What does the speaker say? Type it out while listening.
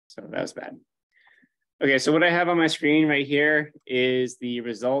So that was bad. Okay, so what I have on my screen right here is the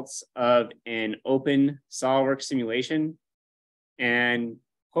results of an open SolidWorks simulation. And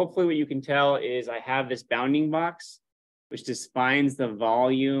hopefully what you can tell is I have this bounding box, which defines the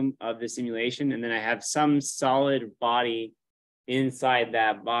volume of the simulation. And then I have some solid body inside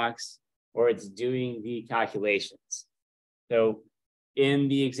that box where it's doing the calculations. So in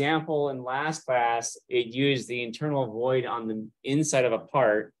the example in last class, it used the internal void on the inside of a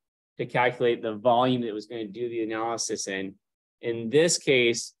part to calculate the volume that it was going to do the analysis in. In this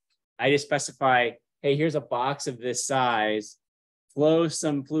case, I just specify, hey, here's a box of this size, flow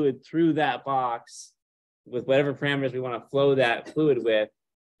some fluid through that box with whatever parameters we want to flow that fluid with,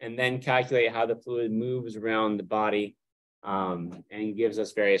 and then calculate how the fluid moves around the body, and gives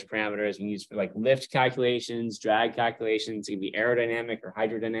us various parameters. We use for like lift calculations, drag calculations. It can be aerodynamic or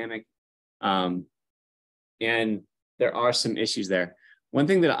hydrodynamic. And there are some issues there. One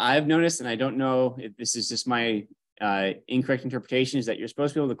thing that I've noticed, and I don't know if this is just my incorrect interpretation, is that you're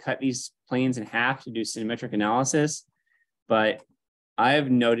supposed to be able to cut these planes in half to do symmetric analysis. But I have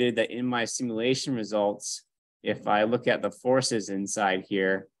noted that in my simulation results, if I look at the forces inside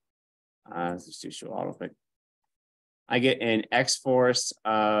here, let's just do show all real quick. I get an X force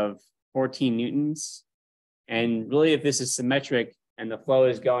of 14 newtons. And really, if this is symmetric and the flow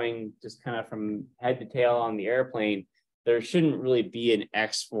is going just kind of from head to tail on the airplane, there shouldn't really be an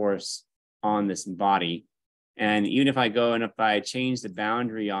X force on this body. And even if I go and if I change the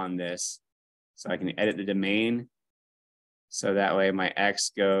boundary on this, so I can edit the domain, so that way my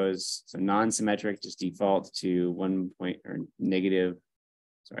X goes, so non-symmetric, just default to negative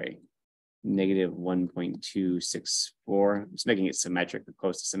 1.264. I'm just making it symmetric or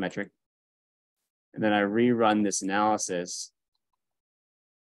close to symmetric. And then I rerun this analysis.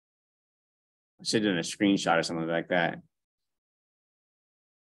 I should have done a screenshot or something like that.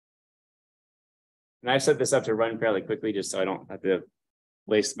 And I've set this up to run fairly quickly just so I don't have to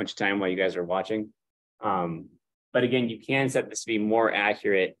waste much time while you guys are watching. But again, you can set this to be more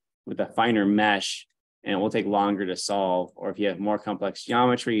accurate with a finer mesh, and it will take longer to solve. Or if you have more complex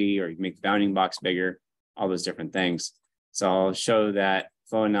geometry, or you make the bounding box bigger, all those different things. So I'll show that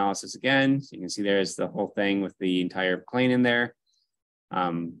flow analysis again. So you can see there's the whole thing with the entire plane in there.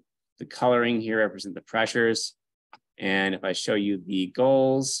 The coloring here represent the pressures. And if I show you the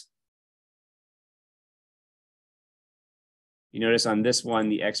goals, you notice on this one,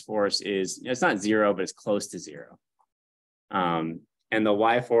 the X force is, it's not 0, but it's close to 0. And the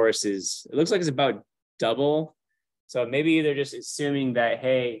Y force is, it looks like it's about double. So maybe they're just assuming that,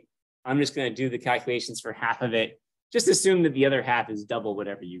 hey, I'm just going to do the calculations for half of it. Just assume that the other half is double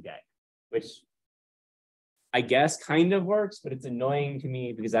whatever you get, which I guess kind of works, but it's annoying to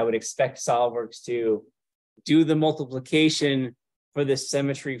me because I would expect SolidWorks to do the multiplication for the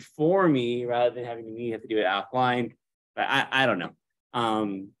symmetry for me rather than having me have to do it offline. But I don't know.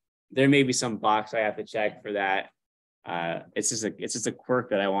 There may be some box I have to check for that. It's just a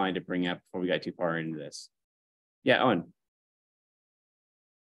quirk that I wanted to bring up before we got too far into this. Yeah, Owen.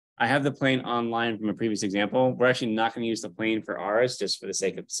 I have the plane online from a previous example. We're actually not going to use the plane for ours just for the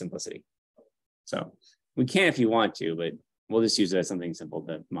sake of simplicity. So we can if you want to, but we'll just use it as something simple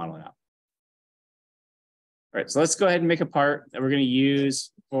to model it out. All right, so let's go ahead and make a part that we're going to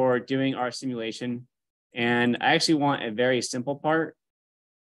use for doing our simulation. And I actually want a very simple part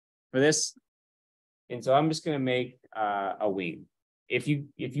for this. And so I'm just going to make a wing. If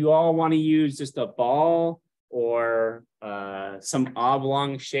you all want to use just a ball or some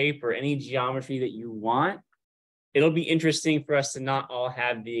oblong shape or any geometry that you want, it'll be interesting for us to not all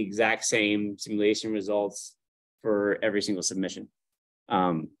have the exact same simulation results for every single submission.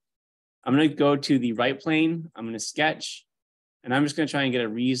 I'm going to go to the right plane. I'm going to sketch. And I'm just going to try and get a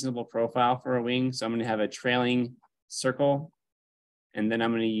reasonable profile for a wing. So I'm going to have a trailing circle. And then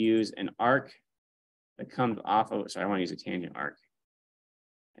I'm going to use an arc that comes off of, sorry, I want to use a tangent arc.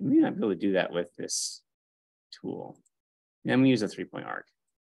 I may not be able to do that with this tool. And I'm going to use a 3-point arc.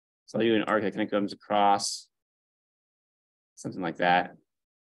 So I'll do an arc that kind of comes across, something like that.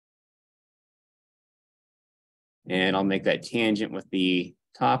 And I'll make that tangent with the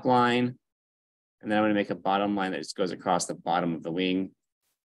top line. And then I'm going to make a bottom line that just goes across the bottom of the wing.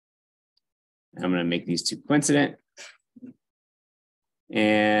 And I'm going to make these two coincident.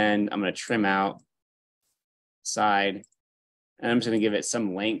 And I'm going to trim out side. And I'm just going to give it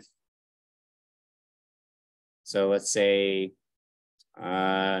some length. So let's say,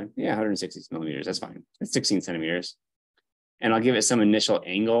 160 millimeters. That's fine. That's 16 centimeters. And I'll give it some initial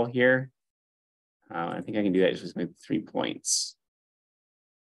angle here. I think I can do that just with 3 points.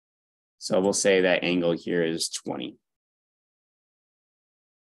 So we'll say that angle here is 20.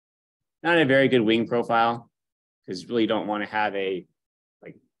 Not a very good wing profile, because you really don't want to have a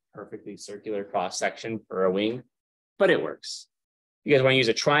like perfectly circular cross section for a wing, but it works. You guys want to use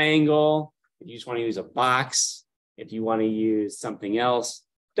a triangle, if you just want to use a box, if you want to use something else,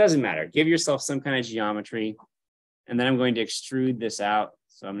 doesn't matter. Give yourself some kind of geometry. And then I'm going to extrude this out.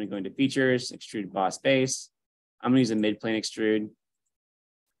 So I'm going to go into features, extrude boss base. I'm going to use a mid-plane extrude.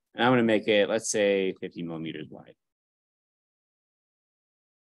 And I'm going to make it, let's say, 50 millimeters wide.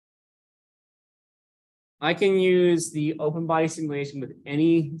 I can use the open body simulation with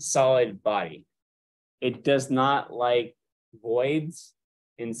any solid body. It does not like voids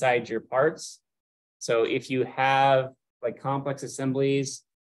inside your parts. So if you have like complex assemblies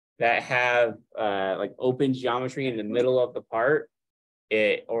that have like open geometry in the middle of the part,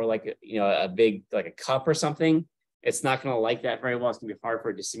 or like a big like a cup or something, it's not going to like that very well. It's going to be hard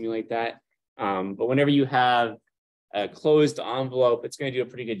for it to simulate that. But whenever you have a closed envelope, it's going to do a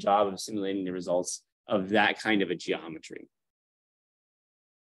pretty good job of simulating the results of that kind of a geometry.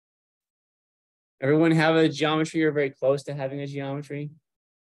 Everyone have a geometry or very close to having a geometry?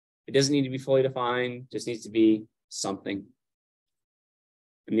 It doesn't need to be fully defined, just needs to be something.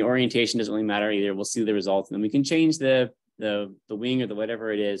 And the orientation doesn't really matter either. We'll see the results, and then we can change the wing or the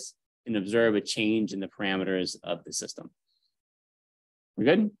whatever it is and observe a change in the parameters of the system. We're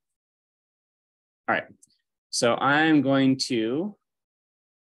good? All right. So I'm going to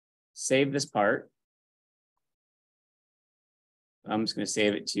save this part. I'm just going to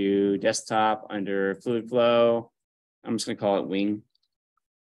save it to desktop under fluid flow. I'm just going to call it wing.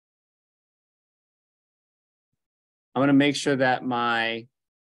 I'm going to make sure that my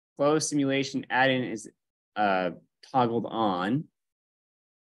flow simulation add-in is toggled on.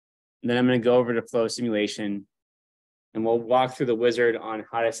 And then I'm going to go over to flow simulation, and we'll walk through the wizard on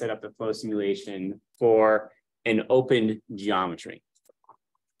how to set up the flow simulation for an open geometry.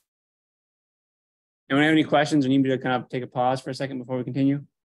 Anyone have any questions or need me to kind of take a pause for a second before we continue?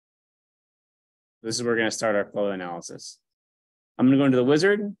 This is where we're going to start our flow analysis. I'm going to go into the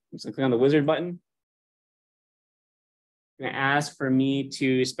wizard. I'm just going to click on the wizard button. I'm going to ask for me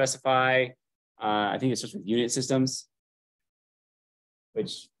to specify, I think it's just with unit systems,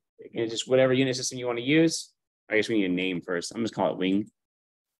 which is just whatever unit system you want to use. I guess we need a name first. I'm just call it wing.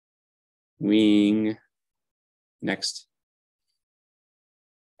 Wing. Next.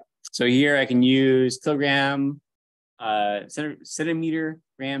 So here I can use kilogram, centimeter,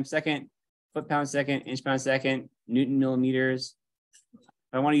 gram second, foot pound second, inch pound second, Newton millimeters. If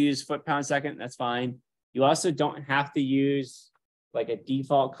I want to use foot pound second, that's fine. You also don't have to use like a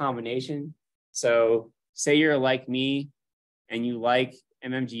default combination. So say you're like me and you like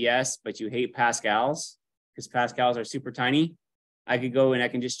MMGS, but you hate Pascals because Pascals are super tiny. I could go and I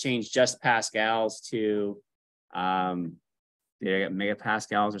can just change just Pascals to, did I get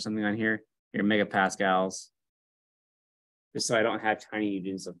megapascals or something on here? Here, megapascals. Just so I don't have tiny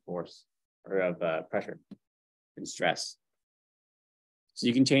units of force or of pressure and stress. So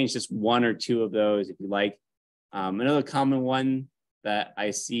you can change just one or two of those if you like. Another common one that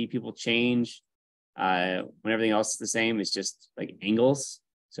I see people change when everything else is the same is just like angles.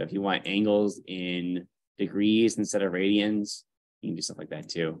 So if you want angles in degrees instead of radians, you can do stuff like that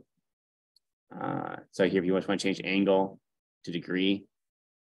too. So here, if you want to change angle to degree,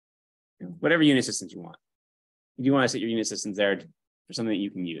 whatever unit systems you want. You do want to set your unit systems there for something that you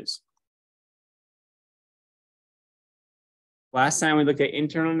can use. Last time we looked at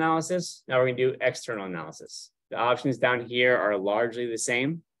internal analysis. Now we're going to do external analysis. The options down here are largely the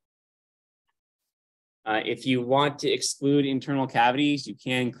same. If you want to exclude internal cavities, you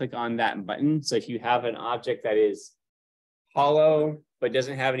can click on that button. So if you have an object that is hollow, but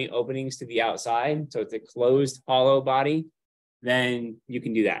doesn't have any openings to the outside, so it's a closed hollow body, then you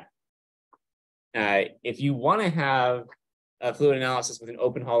can do that. If you want to have a fluid analysis with an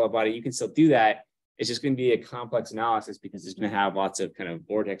open hollow body, you can still do that. It's just going to be a complex analysis because it's going to have lots of kind of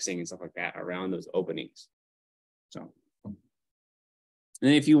vortexing and stuff like that around those openings. So, and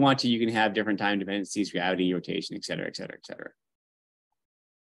then if you want to, you can have different time dependencies, gravity, rotation, et cetera, et cetera, et cetera.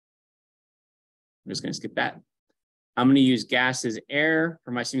 I'm just going to skip that. I'm going to use gas as air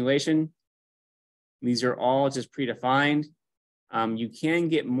for my simulation. These are all just predefined. You can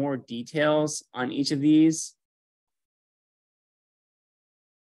get more details on each of these.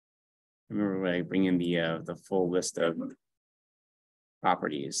 Remember when I bring in the full list of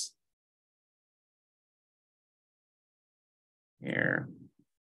properties. Here.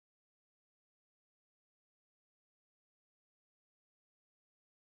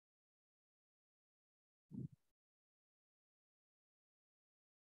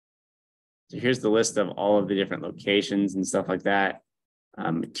 So here's the list of all of the different locations and stuff like that.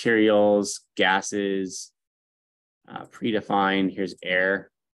 materials, gases, predefined. Here's air.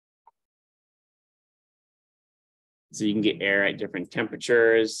 So you can get air at different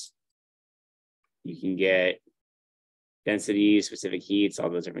temperatures. You can get density, specific heats, all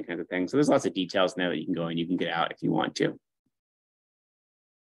those different kinds of things. So there's lots of details now that you can go and you can get out if you want to.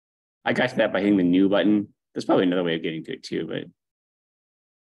 I got to that by hitting the new button. There's probably another way of getting to it too, but I'm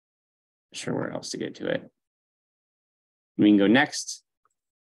sure where else to get to it. We can go next.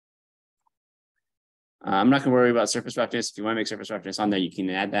 I'm not going to worry about surface roughness. If you want to make surface roughness on there, you can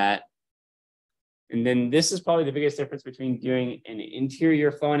add that. And then this is probably the biggest difference between doing an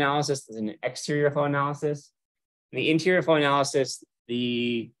interior flow analysis and an exterior flow analysis. In the interior flow analysis,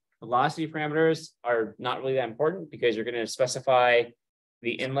 the velocity parameters are not really that important because you're going to specify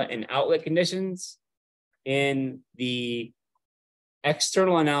the inlet and outlet conditions. In the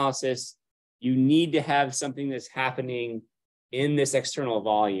external analysis, you need to have something that's happening in this external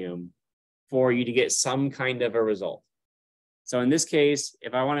volume for you to get some kind of a result. So in this case,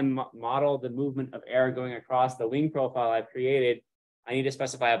 if I want to model the movement of air going across the wing profile I've created, I need to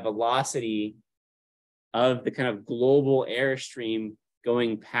specify a velocity of the kind of global airstream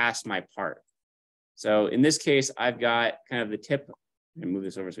going past my part. So in this case, I've got kind of the tip. I'm going to move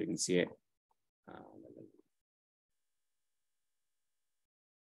this over so we can see it.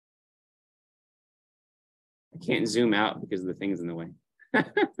 I can't zoom out because of the things in the way.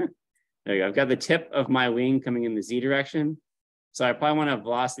 There you go. I've got the tip of my wing coming in the Z direction. So I probably want a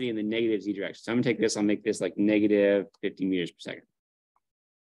velocity in the negative Z direction. So I'm gonna take this, I'll make this like negative 50 meters per second.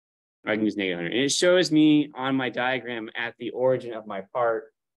 Or I can use negative 100. And it shows me on my diagram at the origin of my part,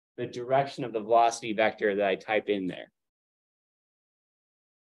 the direction of the velocity vector that I type in there.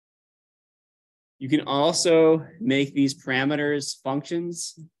 You can also make these parameters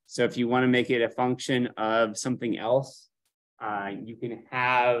functions. So if you want to make it a function of something else, you can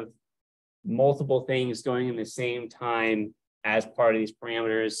have multiple things going in the same time as part of these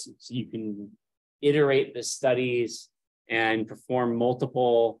parameters. So you can iterate the studies and perform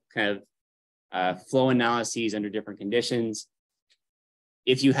multiple kind of flow analyses under different conditions.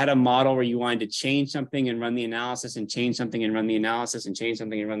 If you had a model where you wanted to change something and run the analysis and change something and run the analysis and change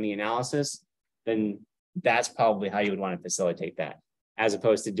something and run the analysis, then that's probably how you would want to facilitate that, as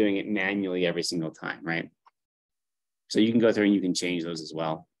opposed to doing it manually every single time, right? So you can go through and you can change those as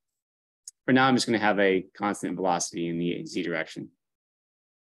well. For now, I'm just going to have a constant velocity in the Z direction.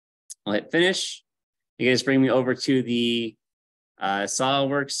 I'll hit finish. You guys bring me over to the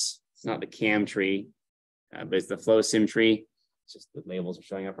SolidWorks. It's not the CAM tree, but it's the flow sim tree. It's just the labels are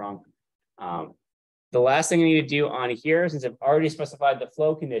showing up wrong. The last thing I need to do on here, since I've already specified the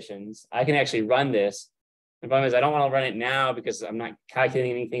flow conditions, I can actually run this. The problem is I don't want to run it now because I'm not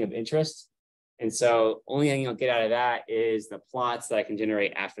calculating anything of interest. And so only thing you'll get out of that is the plots that I can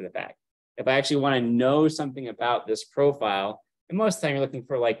generate after the fact. If I actually want to know something about this profile, and most of the time you're looking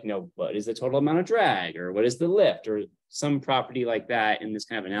for like, what is the total amount of drag, or what is the lift, or some property like that in this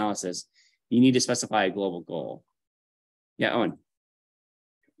kind of analysis, you need to specify a global goal. Yeah, Owen.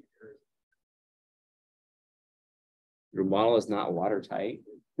 Your model is not watertight.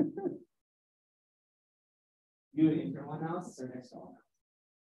 Do an internal analysis or external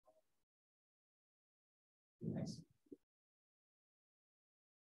analysis?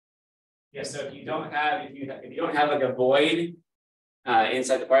 Yeah, so if you don't have like a void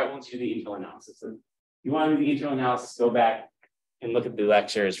inside the part, once you do the internal analysis. So if you want to do the internal analysis, go back and look at the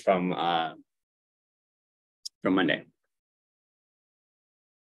lectures from Monday.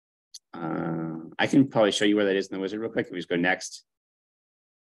 I can probably show you where that is in the wizard real quick. If we just go next.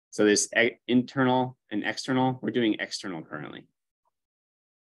 So this internal and external, we're doing external currently.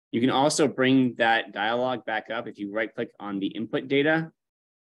 You can also bring that dialog back up if you right click on the input data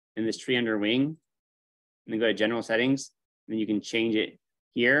in this tree under wing, and then go to general settings, and then you can change it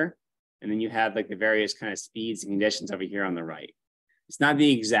here. And then you have like the various kind of speeds and conditions over here on the right. It's not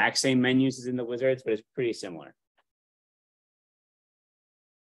the exact same menus as in the wizards, but it's pretty similar.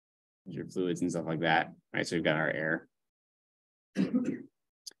 Your fluids and stuff like that, right? So we've got our air. All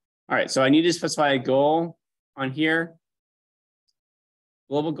right, so I need to specify a goal on here.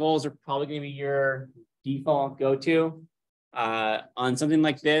 Global goals are probably going to be your default go-to. On something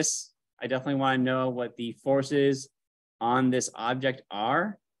like this, I definitely want to know what the forces on this object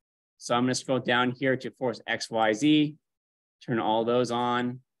are. So I'm going to scroll down here to force X, Y, Z, turn all those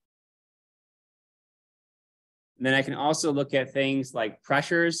on. And then I can also look at things like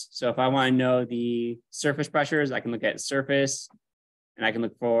pressures. So if I want to know the surface pressures, I can look at surface, and I can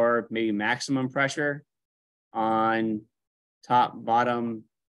look for maybe maximum pressure on top, bottom,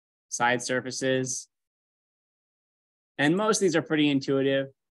 side surfaces. And most of these are pretty intuitive.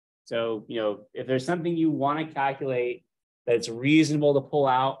 So, if there's something you want to calculate that's reasonable to pull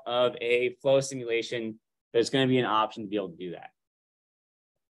out of a flow simulation, there's going to be an option to be able to do that.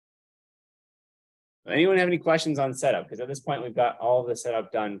 Anyone have any questions on setup? Because at this point, we've got all of the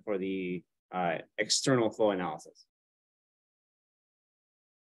setup done for the external flow analysis.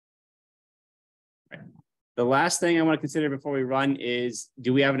 Right. The last thing I want to consider before we run is,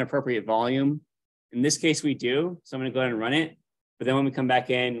 do we have an appropriate volume? In this case, we do. So I'm going to go ahead and run it. But then when we come back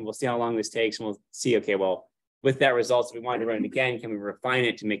in, we'll see how long this takes. And we'll see, okay, well, with that result, if we wanted to run it again, can we refine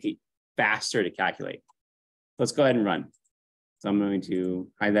it to make it faster to calculate? Let's go ahead and run. So I'm going to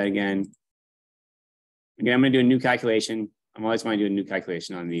hide that again. Again, I'm going to do a new calculation. I'm always going to do a new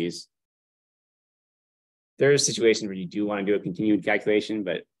calculation on these. There are situations where you do want to do a continued calculation,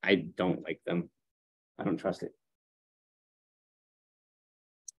 but I don't like them. I don't trust it.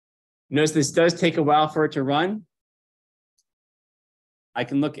 Notice this does take a while for it to run. I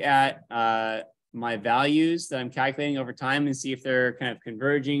can look at my values that I'm calculating over time and see if they're kind of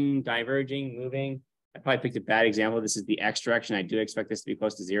converging, diverging, moving. I probably picked a bad example. This is the X direction. I do expect this to be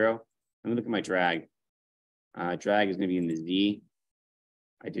close to 0. Let me look at my drag. Drag is going to be in the Z.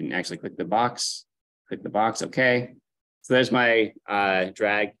 I didn't actually click the box. Click the box. Okay. So there's my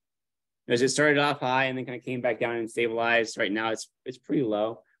drag. As it started off high and then kind of came back down and stabilized. Right now, it's pretty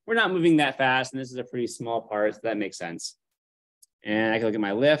low. We're not moving that fast, and this is a pretty small part, so that makes sense. And I can look at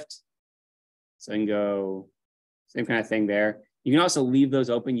my lift. So I can go same kind of thing there. You can also leave those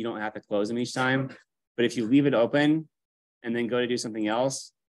open. You don't have to close them each time. But if you leave it open and then go to do something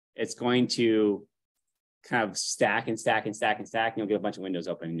else, it's going to kind of stack and stack and stack and stack, and you'll get a bunch of windows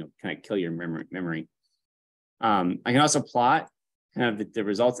open and you'll kind of kill your memory. I can also plot kind of the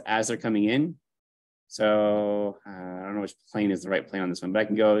results as they're coming in. So I don't know which plane is the right plane on this one, but I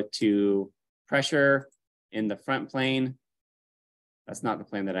can go to pressure in the front plane. That's not the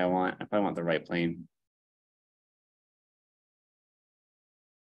plane that I want. I probably want the right plane.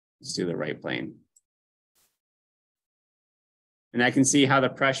 Let's do the right plane. And I can see how the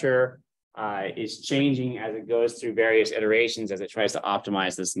pressure is changing as it goes through various iterations as it tries to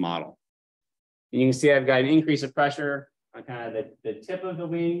optimize this model. And you can see I've got an increase of pressure on kind of the tip of the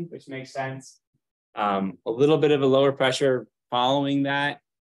wing, which makes sense. A little bit of a lower pressure following that.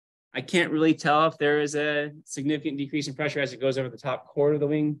 I can't really tell if there is a significant decrease in pressure as it goes over the top quarter of the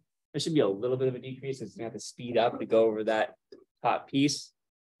wing. There should be a little bit of a decrease. It's going to have to speed up to go over that top piece.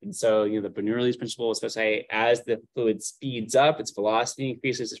 And so, the Bernoulli's principle is supposed to say, as the fluid speeds up, its velocity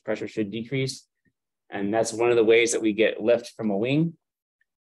increases, its pressure should decrease. And that's one of the ways that we get lift from a wing.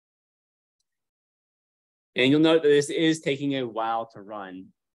 And you'll note that this is taking a while to run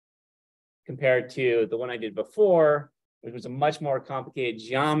compared to the one I did before, which was a much more complicated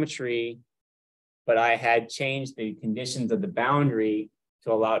geometry, but I had changed the conditions of the boundary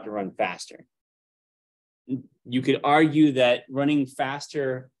to allow it to run faster. You could argue that running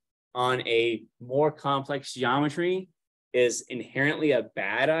faster on a more complex geometry is inherently a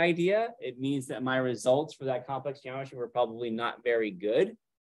bad idea. It means that my results for that complex geometry were probably not very good.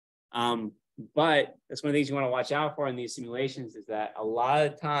 But that's one of the things you want to watch out for in these simulations is that a lot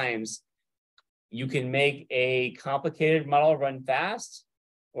of times you can make a complicated model run fast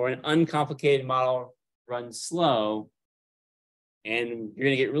or an uncomplicated model run slow. And you're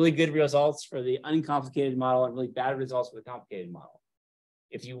going to get really good results for the uncomplicated model and really bad results for the complicated model.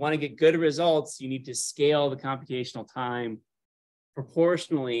 If you want to get good results, you need to scale the computational time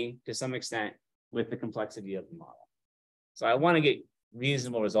proportionally to some extent with the complexity of the model. So I want to get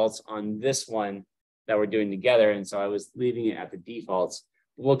reasonable results on this one that we're doing together. And so I was leaving it at the defaults.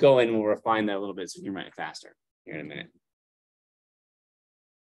 We'll go in and we'll refine that a little bit so we can run it faster here in a minute.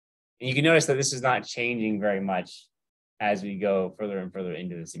 And you can notice that this is not changing very much as we go further and further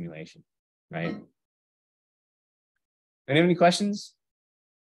into the simulation, right? Any have any questions?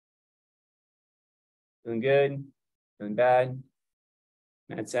 Feeling good? Feeling bad?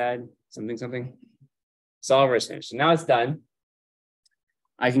 Mad, sad? Something? Solver is finished. So now it's done.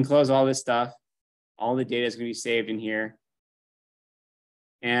 I can close all this stuff. All the data is going to be saved in here.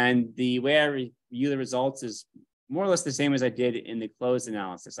 And the way I review the results is more or less the same as I did in the closed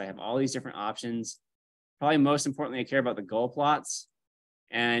analysis. I have all these different options. Probably most importantly, I care about the goal plots.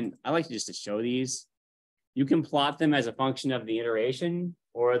 And I like to show these. You can plot them as a function of the iteration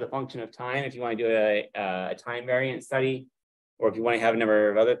or the function of time if you want to do a time variant study, or if you want to have a number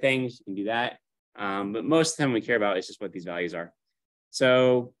of other things, you can do that. But most of the time we care about is just what these values are.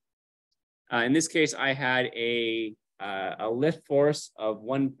 So in this case, I had a lift force of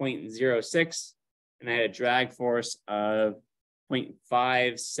 1.06, and I had a drag force of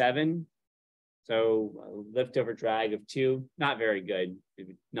 0.57. So So lift over drag of 2, not very good. It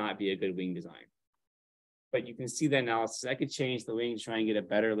would not be a good wing design. But you can see the analysis. I could change the wing to try and get a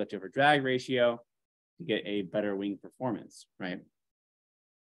better lift over drag ratio to get a better wing performance, right?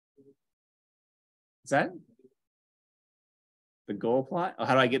 Is that the goal plot? Oh,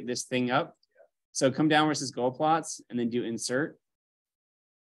 how do I get this thing up? So come down where it says goal plots and then do insert.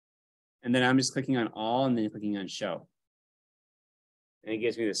 And then I'm just clicking on all and then clicking on show. And it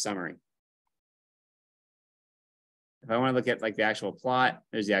gives me the summary. If I want to look at like the actual plot,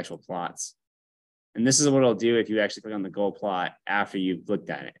 there's the actual plots. And this is what it'll do if you actually click on the goal plot after you've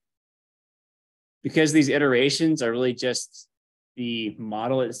looked at it. Because these iterations are really just the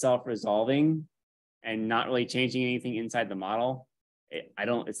model itself resolving and not really changing anything inside the model,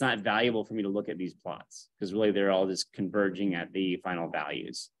 it's not valuable for me to look at these plots because really they're all just converging at the final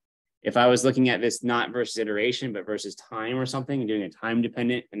values. If I was looking at this not versus iteration, but versus time or something and doing a time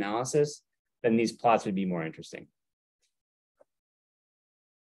dependent analysis, then these plots would be more interesting.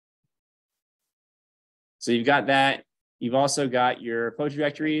 So you've got that. You've also got your flow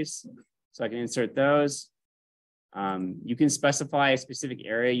trajectories. So I can insert those. You can specify a specific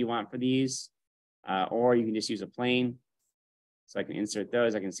area you want for these, or you can just use a plane. So I can insert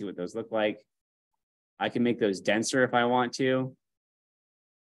those. I can see what those look like. I can make those denser if I want to.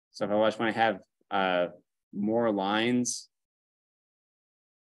 So if I want to have more lines,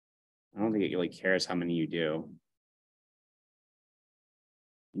 I don't think it really cares how many you do.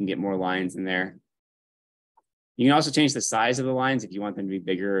 You can get more lines in there. You can also change the size of the lines if you want them to be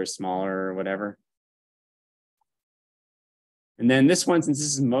bigger or smaller or whatever. And then this one, since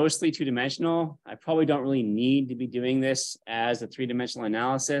this is mostly two-dimensional, I probably don't really need to be doing this as a three-dimensional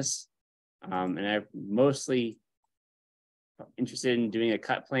analysis. And I'm mostly interested in doing a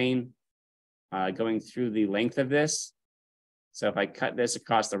cut plane going through the length of this. So if I cut this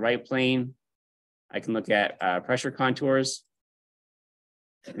across the right plane, I can look at pressure contours.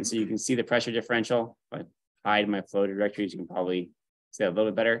 And so you can see the pressure differential. If I hide my flow directories, you can probably see that a little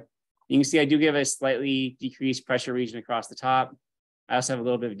bit better. You can see I do give a slightly decreased pressure region across the top. I also have a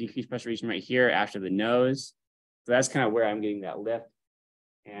little bit of a decreased pressure region right here after the nose. So that's kind of where I'm getting that lift.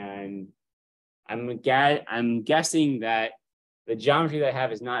 And I'm guessing that the geometry that I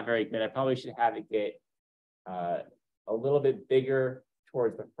have is not very good. I probably should have it get a little bit bigger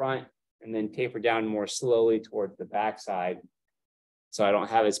towards the front and then taper down more slowly towards the backside. So I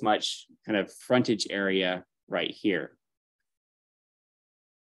don't have as much kind of frontage area right here.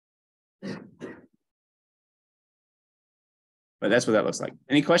 But that's what that looks like.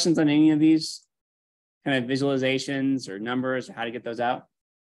 Any questions on any of these kind of visualizations or numbers or how to get those out?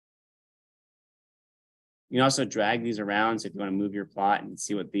 You can also drag these around. So if you want to move your plot and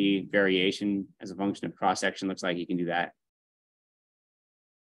see what the variation as a function of cross-section looks like, you can do that.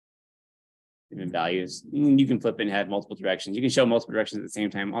 Different values. You can flip and head multiple directions. You can show multiple directions at the same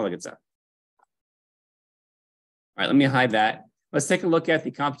time, all that good stuff. All right, let me hide that. Let's take a look at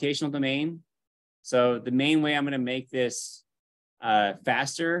the computational domain. So the main way I'm going to make this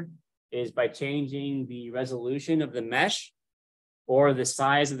faster is by changing the resolution of the mesh or the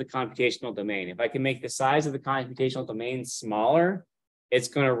size of the computational domain. If I can make the size of the computational domain smaller, it's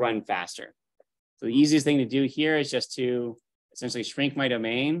going to run faster. So the easiest thing to do here is just to essentially shrink my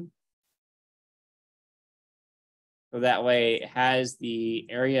domain. So that way it has the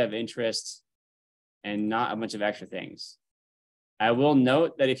area of interest and not a bunch of extra things. I will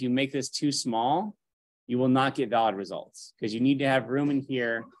note that if you make this too small, you will not get valid results because you need to have room in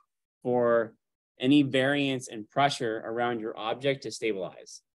here for any variance and pressure around your object to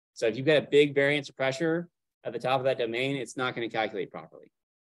stabilize. So if you've got a big variance of pressure at the top of that domain, it's not going to calculate properly.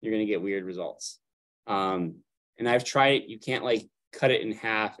 You're going to get weird results. And I've tried it. You can't like cut it in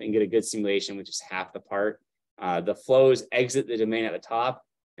half and get a good simulation with just half the part. The flows exit the domain at the top,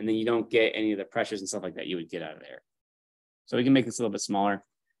 and then you don't get any of the pressures and stuff like that you would get out of there. So we can make this a little bit smaller.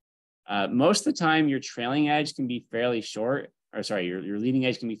 Most of the time, your trailing edge can be fairly short, or sorry, your leading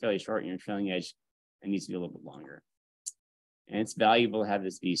edge can be fairly short, and your trailing edge needs to be a little bit longer. And it's valuable to have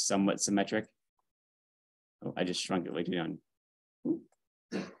this be somewhat symmetric. Oh, I just shrunk it way too down.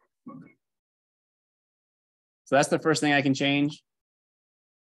 So that's the first thing I can change.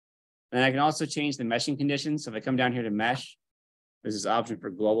 And I can also change the meshing conditions. So if I come down here to mesh, there's this option for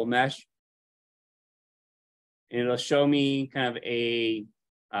global mesh. And it'll show me kind of a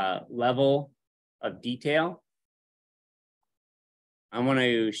level of detail. I want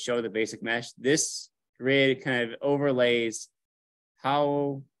to show the basic mesh. This grid kind of overlays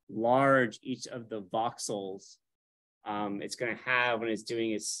how large each of the voxels it's going to have when it's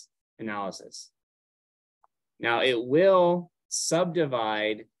doing its analysis. Now it will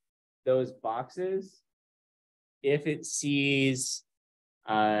subdivide those boxes if it sees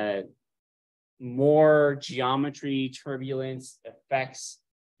more geometry, turbulence effects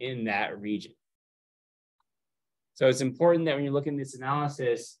in that region. So it's important that when you're looking at this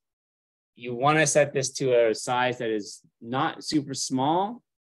analysis, you want to set this to a size that is not super small,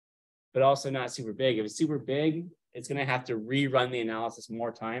 but also not super big. If it's super big, it's going to have to rerun the analysis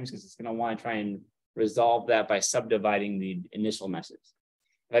more times because it's going to want to try and resolve that by subdividing the initial meshes.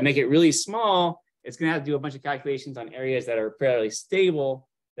 If I make it really small, it's going to have to do a bunch of calculations on areas that are fairly stable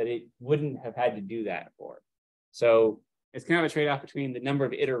that it wouldn't have had to do that for. So it's kind of a trade-off between the number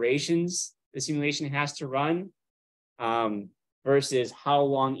of iterations the simulation has to run versus how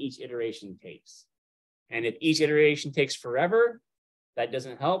long each iteration takes. And if each iteration takes forever, that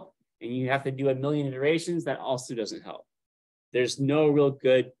doesn't help. And you have to do 1,000,000 iterations, that also doesn't help. There's no real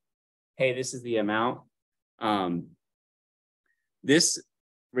good, hey, this is the amount. This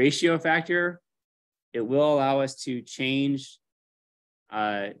ratio factor, it will allow us to change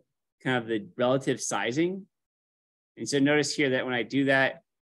kind of the relative sizing. And so notice here that when I do that,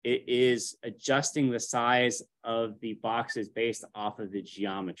 it is adjusting the size of the boxes based off of the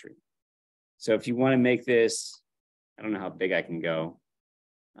geometry. So if you want to make this, I don't know how big I can go.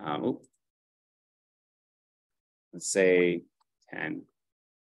 Let's say 10.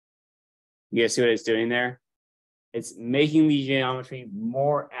 You guys see what it's doing there? It's making the geometry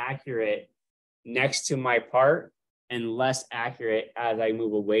more accurate next to my part and less accurate as I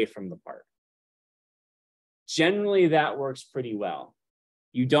move away from the part. Generally, that works pretty well.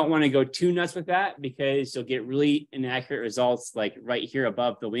 You don't want to go too nuts with that because you'll get really inaccurate results like right here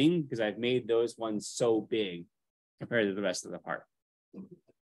above the wing because I've made those ones so big compared to the rest of the part.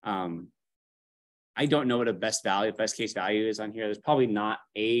 I don't know what a best case value is on here. There's probably not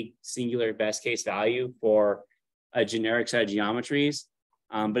a singular best case value for a generic set of geometries,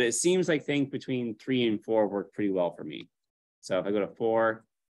 but it seems like things between 3 and 4 work pretty well for me. So if I go to 4,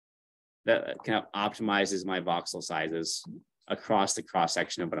 that kind of optimizes my voxel sizes across the cross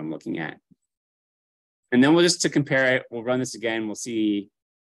section of what I'm looking at. And then we'll just to compare it, we'll run this again. We'll see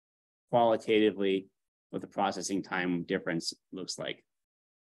qualitatively what the processing time difference looks like.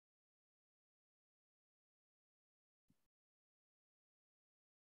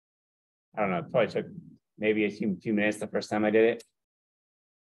 I don't know, it probably took maybe a few minutes the first time I did it.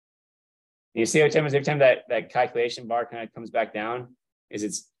 You see every time that calculation bar kind of comes back down, is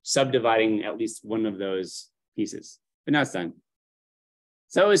it's subdividing at least one of those pieces. But now it's done.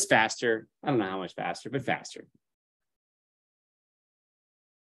 So it was faster. I don't know how much faster, but faster.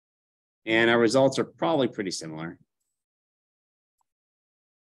 And our results are probably pretty similar.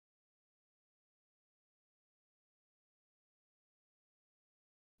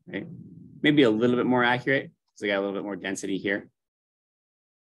 Right? Maybe a little bit more accurate because I got a little bit more density here.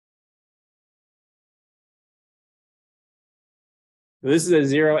 So this is a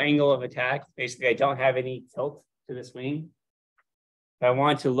 0 angle of attack. Basically, I don't have any tilt to this wing. If I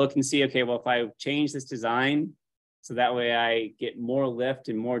want to look and see, okay, well, if I change this design so that way I get more lift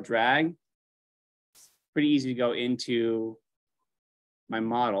and more drag, it's pretty easy to go into my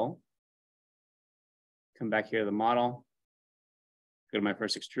model. Come back here to the model. Go to my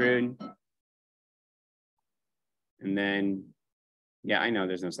first extrude. And then, yeah, I know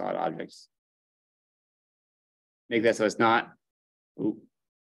there's no solid objects. Make that so it's not. Ooh,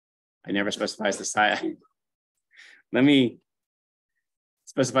 I never specifies the size. Let me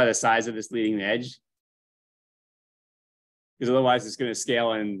specify the size of this leading edge. Because otherwise it's going to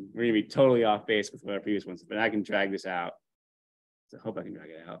scale and we're going to be totally off base with what our previous ones. But I can drag this out. So I hope I can drag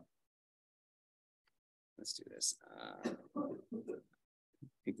it out. Let's do this.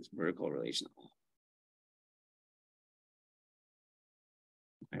 Take this vertical relation off.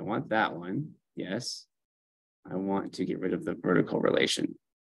 I want that one. Yes. I want to get rid of the vertical relation.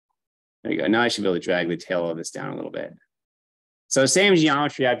 There you go. Now I should be able to drag the tail of this down a little bit. So same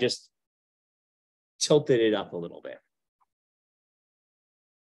geometry, I've just tilted it up a little bit.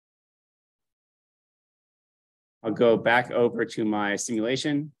 I'll go back over to my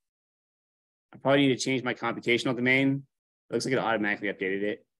simulation. I probably need to change my computational domain. It looks like it automatically updated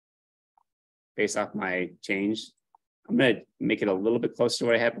it based off my change. I'm going to make it a little bit closer to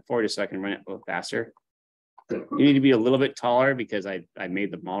what I had before just so I can run it a little faster. You need to be a little bit taller because I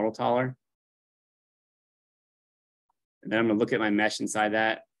made the model taller. And then I'm going to look at my mesh inside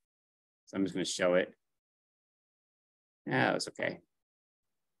that. So I'm just going to show it. Yeah, that's okay.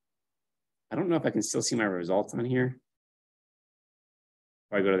 I don't know if I can still see my results on here.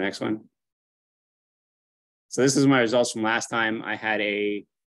 Before I go to the next one. So this is my results from last time. I had a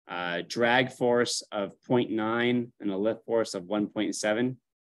drag force of 0.9 and a lift force of 1.7.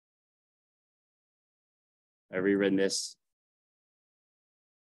 I've rewritten this.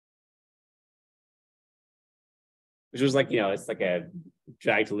 Which was like, it's like a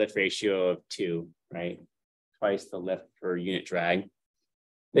drag to lift ratio of 2, right? Twice the lift per unit drag.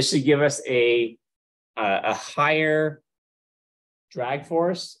 This should give us a higher drag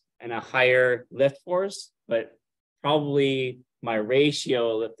force and a higher lift force, but probably my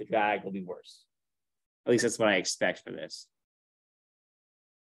ratio lift to drag will be worse. At least that's what I expect for this.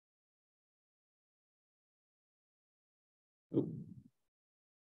 Ooh.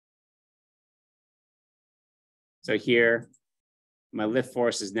 So here, my lift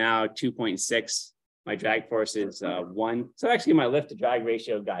force is now 2.6. My drag force is 1. So actually my lift to drag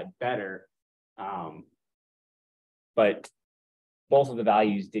ratio got better, but both of the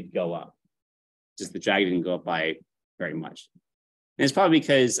values did go up. Just the drag didn't go up by very much. And it's probably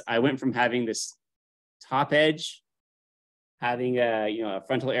because I went from having this top edge, having a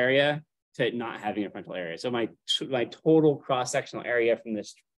frontal area, to not having a frontal area. So my total cross-sectional area from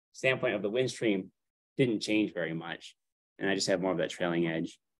this standpoint of the wind stream didn't change very much. And I just have more of that trailing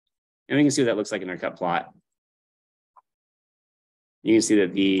edge. And we can see what that looks like in our cut plot. You can see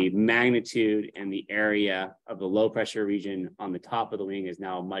that the magnitude and the area of the low pressure region on the top of the wing is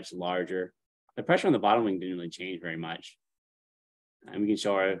now much larger. The pressure on the bottom wing didn't really change very much. And we can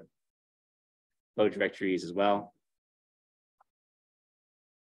show our flow trajectories as well.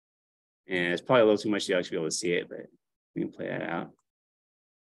 And it's probably a little too much to actually be able to see it, but we can play that out.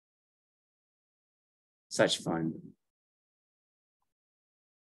 Such fun.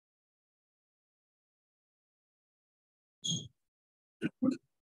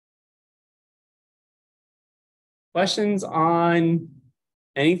 Questions on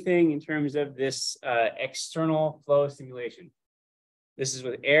anything in terms of this external flow simulation? This is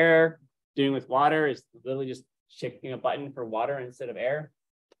with air. Doing with water is literally just checking a button for water instead of air.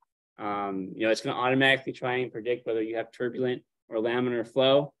 It's going to automatically try and predict whether you have turbulent or laminar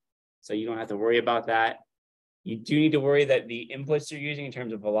flow, so you don't have to worry about that. You do need to worry that the inputs you're using in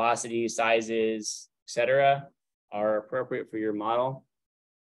terms of velocity, sizes, etc., are appropriate for your model,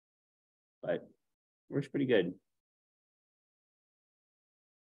 but works pretty good.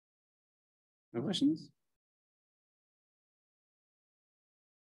 No questions?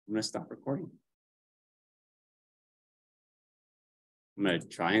 I'm going to stop recording. I'm going to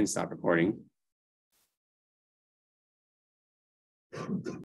try and stop recording.